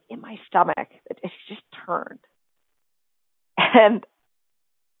me, like in my stomach, that it just turned. And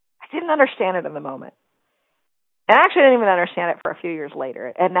I didn't understand it in the moment. And I actually didn't even understand it for a few years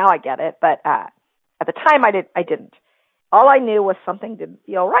later. And now I get it. But at the time, I didn't. All I knew was something didn't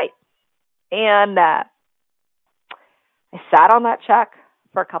feel right. And I sat on that check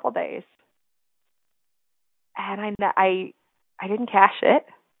for a couple of days. And I didn't cash it,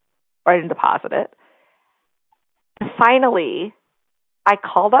 or I didn't deposit it. And finally, I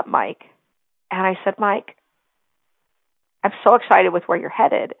called up Mike, and I said, Mike, I'm so excited with where you're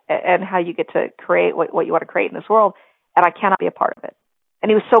headed and how you get to create what you want to create in this world, and I cannot be a part of it. And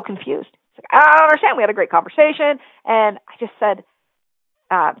he was so confused. He's like, I don't understand. We had a great conversation, and I just said,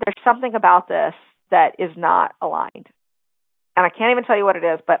 there's something about this that is not aligned. And I can't even tell you what it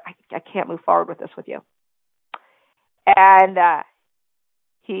is, but I can't move forward with this with you. And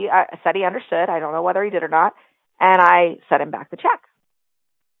he said he understood. I don't know whether he did or not. And I sent him back the check.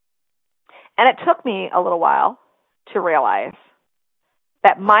 And it took me a little while to realize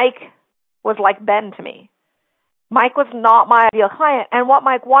that Mike was like Ben to me. Mike was not my ideal client. And what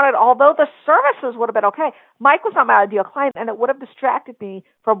Mike wanted, although the services would have been okay, Mike was not my ideal client, and it would have distracted me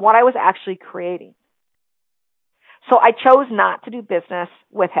from what I was actually creating. So I chose not to do business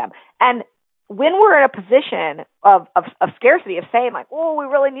with him. And when we're in a position of scarcity, of saying like, oh, we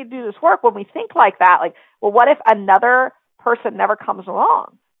really need to do this work, when we think like that, like, well, what if another person never comes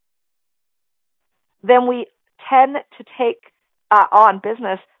along? Then we tend to take on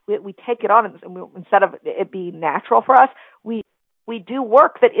business. We take it on, and instead of it being natural for us, we do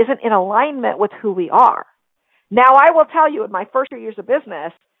work that isn't in alignment with who we are. Now, I will tell you, in my first 3 years of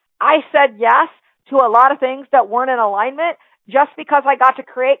business, I said yes to a lot of things that weren't in alignment just because I got to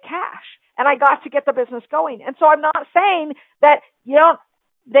create cash and I got to get the business going. And so I'm not saying that you don't,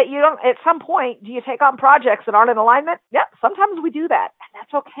 at some point, do you take on projects that aren't in alignment? Yeah, sometimes we do that, and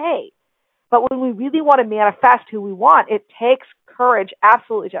that's okay. But when we really want to manifest who we want, it takes courage,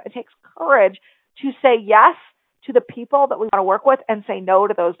 absolutely. It takes courage to say yes to the people that we want to work with and say no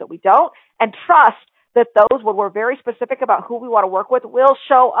to those that we don't, and trust that those, when we're very specific about who we want to work with, will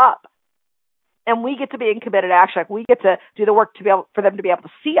show up. And we get to be in committed action. Like, we get to do the work for them to be able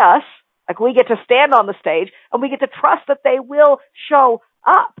to see us. Like, we get to stand on the stage, and we get to trust that they will show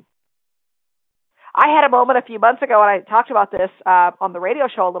up. I had a moment a few months ago, and I talked about this on the radio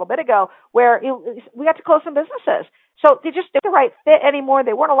show a little bit ago, where we got to close some businesses. So they just didn't the right fit anymore.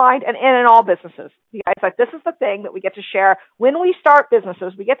 They weren't aligned, and in all businesses. You guys, like, this is the thing that we get to share. When we start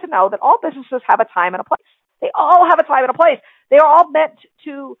businesses, we get to know that all businesses have a time and a place. They all have a time and a place. They are all meant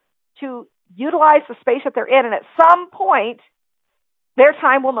to utilize the space that they're in, and at some point, their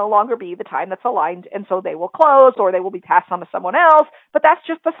time will no longer be the time that's aligned, and so they will close or they will be passed on to someone else. But that's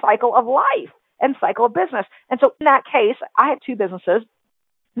just the cycle of life and cycle of business. And so in that case, I had two businesses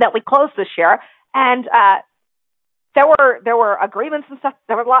that we closed this year, and there were agreements and stuff.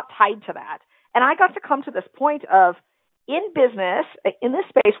 There was a lot tied to that. And I got to come to this point of, in business, in this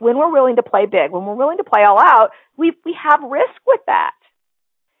space, when we're willing to play big, when we're willing to play all out, we have risk with that.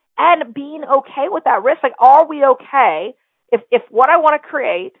 And being okay with that risk, like, are we okay if what I want to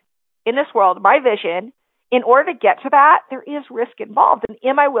create in this world, my vision, in order to get to that, there is risk involved. And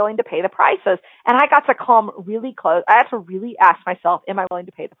am I willing to pay the prices? And I got to come really close. I had to really ask myself, am I willing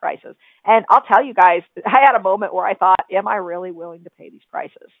to pay the prices? And I'll tell you guys, I had a moment where I thought, am I really willing to pay these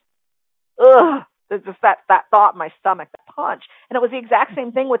prices? Ugh. There's just that thought in my stomach, that punch. And it was the exact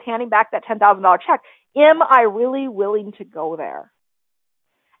same thing with handing back that $10,000 check. Am I really willing to go there?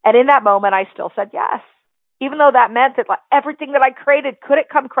 And in that moment, I still said yes. Even though that meant that, like, everything that I created, could it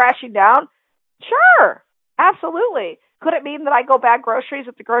come crashing down? Sure. Absolutely. Could it mean that I go bag groceries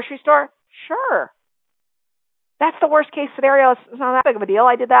at the grocery store? Sure. That's the worst case scenario. It's not that big of a deal.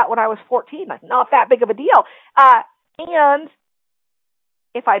 I did that when I was 14. Like, not that big of a deal. And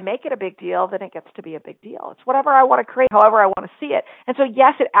if I make it a big deal, then it gets to be a big deal. It's whatever I want to create, however I want to see it. And so,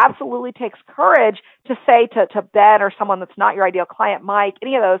 yes, it absolutely takes courage to say to Ben or someone that's not your ideal client, Mike,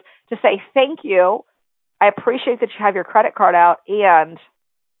 any of those, to say, thank you. I appreciate that you have your credit card out, and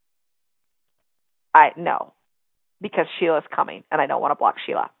no, because Sheila's coming, and I don't want to block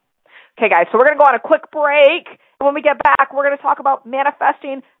Sheila. Okay, guys, so we're going to go on a quick break. And when we get back, we're going to talk about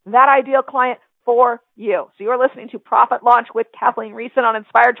manifesting that ideal client for you. So you're listening to Profit Launch with Kathleen Riessen on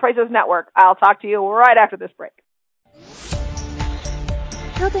Inspired Choices Network. I'll talk to you right after this break.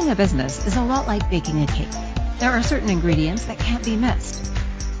 Building a business is a lot like baking a cake. There are certain ingredients that can't be missed.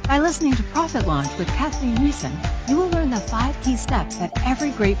 By listening to Profit Launch with Kathleen Riessen, you will learn the 5 key steps that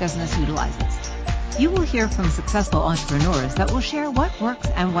every great business utilizes. You will hear from successful entrepreneurs that will share what works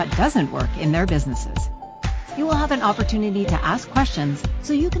and what doesn't work in their businesses. You will have an opportunity to ask questions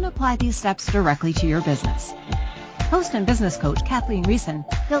so you can apply these steps directly to your business. Host and business coach Kathleen Riessen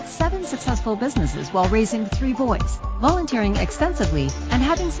built 7 successful businesses while raising 3 boys, volunteering extensively, and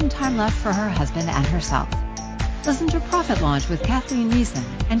having some time left for her husband and herself. Listen to Profit Launch with Kathleen Riessen,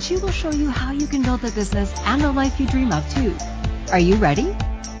 and she will show you how you can build a business and the life you dream of too. Are you ready?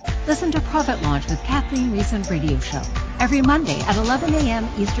 Listen to Profit Launch with Kathleen Riessen radio show every Monday at 11 a.m.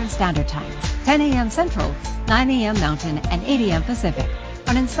 Eastern Standard Time, 10 a.m. Central, 9 a.m. Mountain, and 8 a.m. Pacific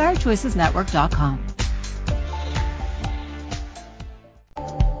on InspiredChoicesNetwork.com.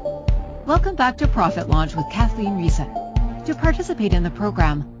 Welcome back to Profit Launch with Kathleen Riessen. To participate in the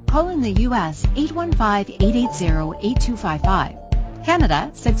program, call in the U.S. 815-880-8255,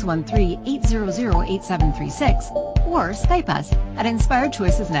 Canada 613-800-8736, or Skype us at Inspired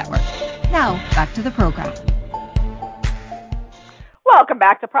Choices Network. Now, back to the program. Welcome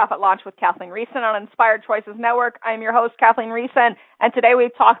back to Profit Launch with Kathleen Riessen on Inspired Choices Network. I'm your host, Kathleen Riessen, and today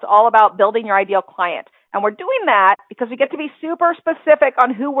we've talked all about building your ideal client. And we're doing that because we get to be super specific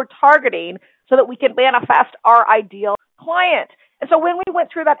on who we're targeting so that we can manifest our ideal client. And so when we went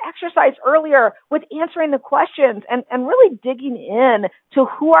through that exercise earlier with answering the questions and really digging in to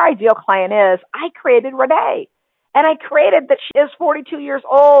who our ideal client is, I created Renee. And I created that she is 42 years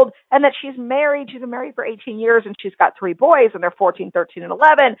old and that she's married. She's been married for 18 years and she's got 3 boys and they're 14, 13, and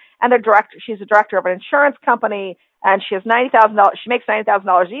 11. And she's a director of an insurance company and she has $90,000. She makes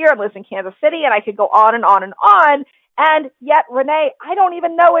 $90,000 a year and lives in Kansas City. And I could go on and on and on. And yet Renee, I don't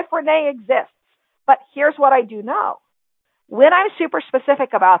even know if Renee exists. But here's what I do know. When I'm super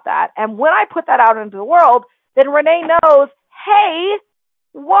specific about that and when I put that out into the world, then Renee knows, hey,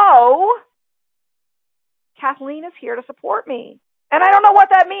 whoa, Kathleen is here to support me. And I don't know what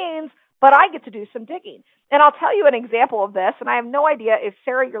that means, but I get to do some digging. And I'll tell you an example of this, and I have no idea if,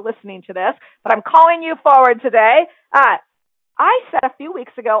 Sarah, you're listening to this, but I'm calling you forward today. I said a few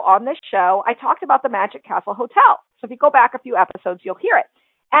weeks ago on this show, I talked about the Magic Castle Hotel. So if you go back a few episodes, you'll hear it.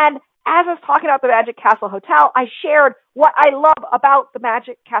 And as I was talking about the Magic Castle Hotel, I shared what I love about the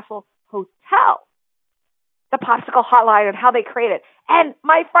Magic Castle Hotel, the popsicle hotline and how they create it. And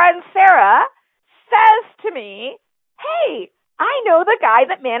my friend Sarah says to me, hey, I know the guy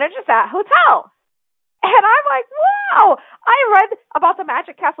that manages that hotel. And I'm like, wow, I read about the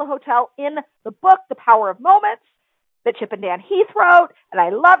Magic Castle Hotel in the book, The Power of Moments, that Chip and Dan Heath wrote, and I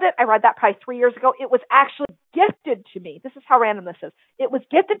loved it. I read that probably 3 years ago. It was actually gifted to me. This is how random this is. It was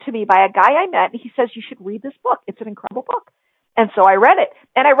gifted to me by a guy I met, and he says, you should read this book. It's an incredible book. And so I read it.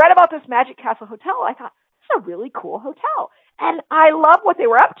 And I read about this Magic Castle Hotel. I thought, this is a really cool hotel. And I love what they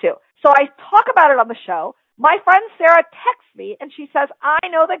were up to. So I talk about it on the show. My friend Sarah texts me, and she says, I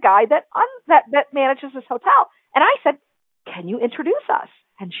know the guy that manages this hotel. And I said, can you introduce us?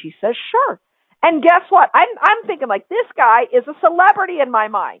 And she says, sure. And guess what? I'm thinking like this guy is a celebrity in my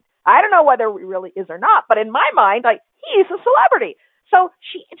mind. I don't know whether he really is or not, but in my mind, like, he's a celebrity. So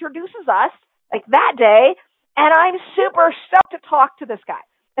she introduces us like that day, and I'm super stoked to talk to this guy.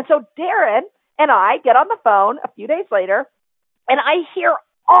 And so Darren and I get on the phone a few days later, and I hear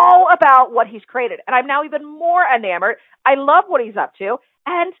all about what he's created. And I'm now even more enamored. I love what he's up to.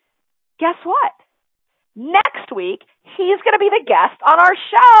 And guess what? Next week, he's going to be the guest on our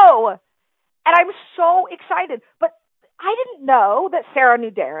show. And I'm so excited. But I didn't know that Sarah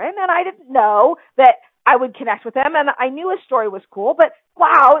knew Darren, and I didn't know that I would connect with him. And I knew his story was cool, but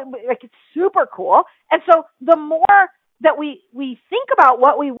wow, like, it's super cool. And so the more that we think about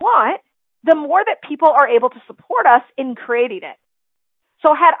what we want, the more that people are able to support us in creating it.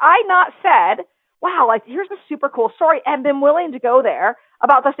 So had I not said, wow, like, here's a super cool story, and been willing to go there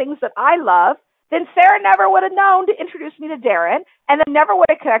about the things that I love, then Sarah never would have known to introduce me to Darren, and then never would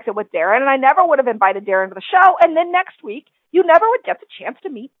have connected with Darren, and I never would have invited Darren to the show, and then next week, you never would get the chance to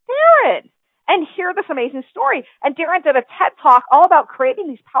meet Darren and hear this amazing story. And Darren did a TED Talk all about creating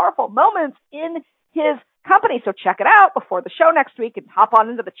these powerful moments in his company. So check it out before the show next week and hop on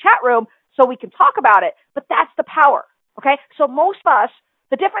into the chat room so we can talk about it. But that's the power, okay? So most of us,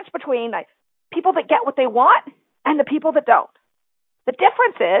 the difference between people that get what they want and the people that don't. The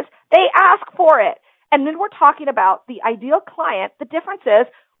difference is they ask for it. And then we're talking about the ideal client. The difference is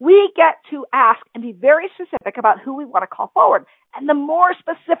we get to ask and be very specific about who we want to call forward. And the more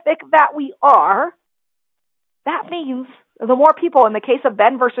specific that we are, that means the more people, in the case of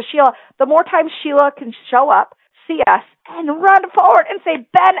Ben versus Sheila, the more times Sheila can show up, see us, and run forward and say,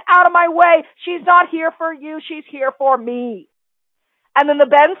 Ben, out of my way. She's not here for you. She's here for me. And then the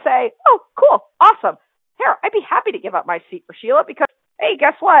Ben say, oh, cool, awesome. Here, I'd be happy to give up my seat for Sheila because, hey,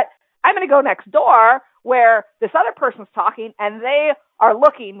 guess what? I'm going to go next door where this other person's talking and they are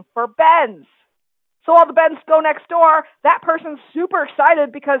looking for Bens. So all the Bens go next door. That person's super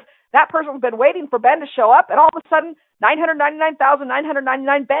excited because that person's been waiting for Ben to show up, and all of a sudden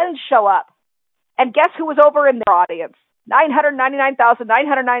 999,999 Bens show up. And guess who was over in their audience?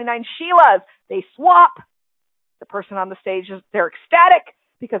 999,999 Sheilas. They swap. The person on the stage, they're ecstatic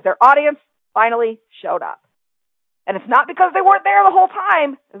because their audience finally showed up. And it's not because they weren't there the whole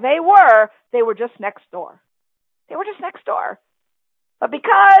time. They were just next door. They were just next door. But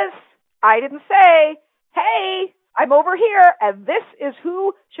because I didn't say, hey, I'm over here and this is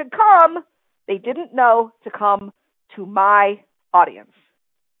who should come, they didn't know to come to my audience.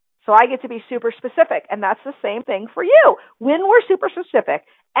 So I get to be super specific, and that's the same thing for you. When we're super specific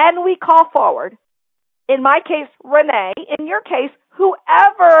and we call forward, in my case, Renee, in your case,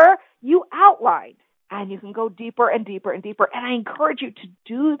 whoever you outlined, and you can go deeper and deeper and deeper, and I encourage you to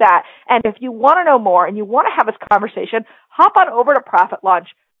do that. And if you want to know more and you want to have this conversation, hop on over to Profit Launch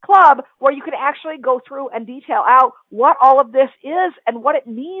Club, where you can actually go through and detail out what all of this is and what it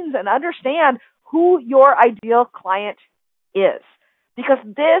means and understand who your ideal client is. Because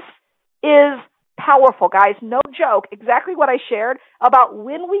this is powerful, guys. No joke. Exactly what I shared about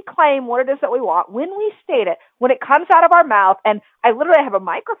when we claim what it is that we want, when we state it, when it comes out of our mouth, and I literally have a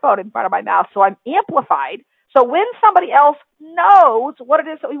microphone in front of my mouth, so I'm amplified. So when somebody else knows what it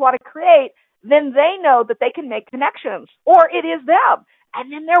is that we want to create, then they know that they can make connections, or it is them.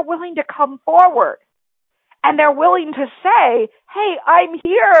 And then they're willing to come forward. And they're willing to say, hey, I'm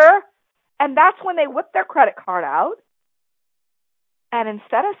here. And that's when they whip their credit card out. And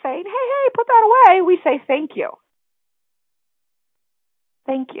instead of saying, hey, put that away, we say, thank you.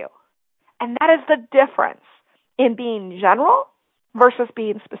 Thank you. And that is the difference in being general versus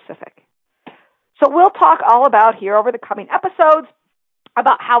being specific. So we'll talk all about here over the coming episodes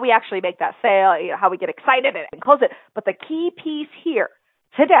about how we actually make that sale, how we get excited and close it. But the key piece here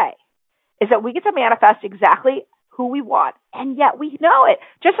today is that we get to manifest exactly who we want. And yet we know it.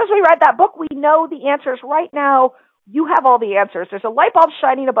 Just as we read that book, we know the answers right now. You have all the answers. There's a light bulb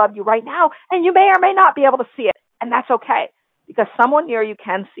shining above you right now, and you may or may not be able to see it. And that's okay, because someone near you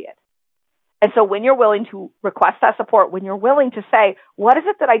can see it. And so when you're willing to request that support, when you're willing to say, what is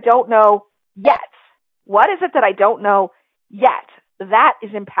it that I don't know yet? What is it that I don't know yet? That is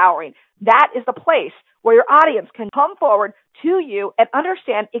empowering. That is the place where your audience can come forward to you and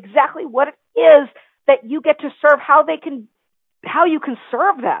understand exactly what it is that you get to serve, how you can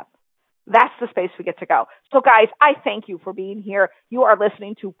serve them. That's the space we get to go. So guys, I thank you for being here. You are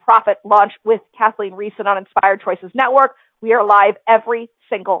listening to Profit Launch with Kathleen Riessen on Inspired Choices Network. We are live every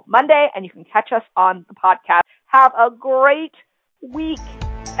single Monday, and you can catch us on the podcast. Have a great week,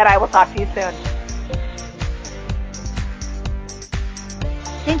 and I will talk to you soon.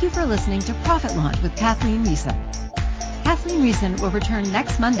 Thank you for listening to Profit Launch with Kathleen Riessen. Kathleen Riessen will return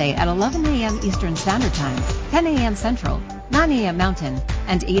next Monday at 11 a.m. Eastern Standard Time, 10 a.m. Central, 9 a.m. Mountain,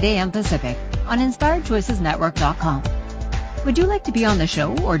 and 8 a.m. Pacific on InspiredChoicesNetwork.com. Would you like to be on the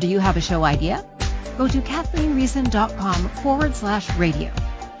show, or do you have a show idea? Go to KathleenRiessen.com/radio.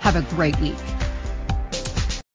 Have a great week.